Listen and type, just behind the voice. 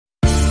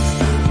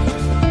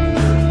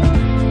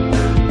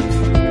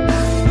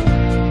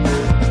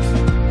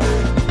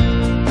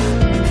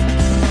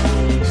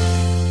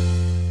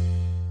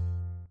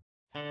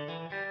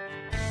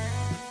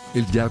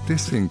El Yate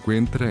se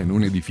encuentra en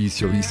un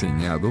edificio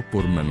diseñado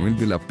por Manuel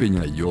de la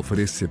Peña y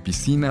ofrece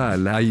piscina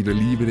al aire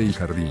libre y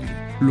jardín.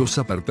 Los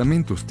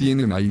apartamentos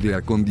tienen aire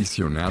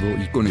acondicionado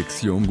y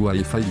conexión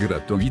Wi-Fi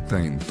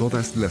gratuita en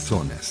todas las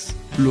zonas.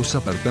 Los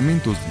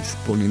apartamentos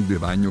disponen de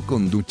baño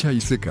con ducha y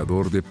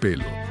secador de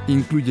pelo.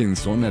 Incluyen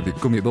zona de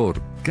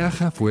comedor,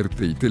 caja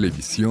fuerte y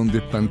televisión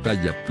de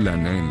pantalla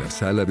plana en la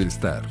sala de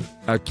estar.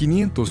 A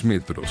 500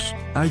 metros,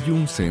 hay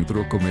un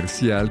centro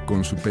comercial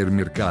con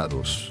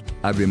supermercados.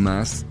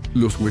 Además,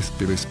 los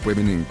huéspedes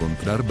pueden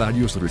encontrar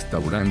varios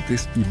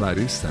restaurantes y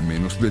bares a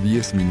menos de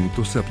 10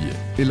 minutos a pie.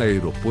 El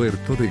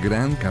aeropuerto de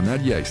Gran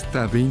Canaria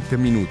está a 20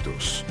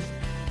 minutos.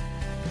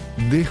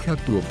 Deja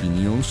tu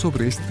opinión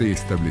sobre este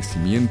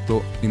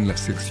establecimiento en la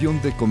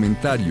sección de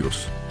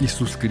comentarios y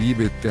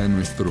suscríbete a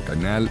nuestro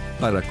canal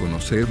para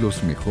conocer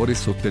los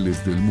mejores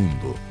hoteles del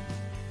mundo.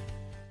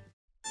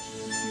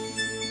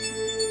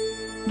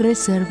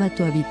 Reserva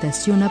tu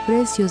habitación a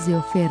precios de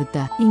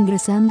oferta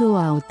ingresando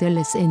a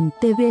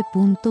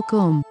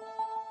hotelesentv.com.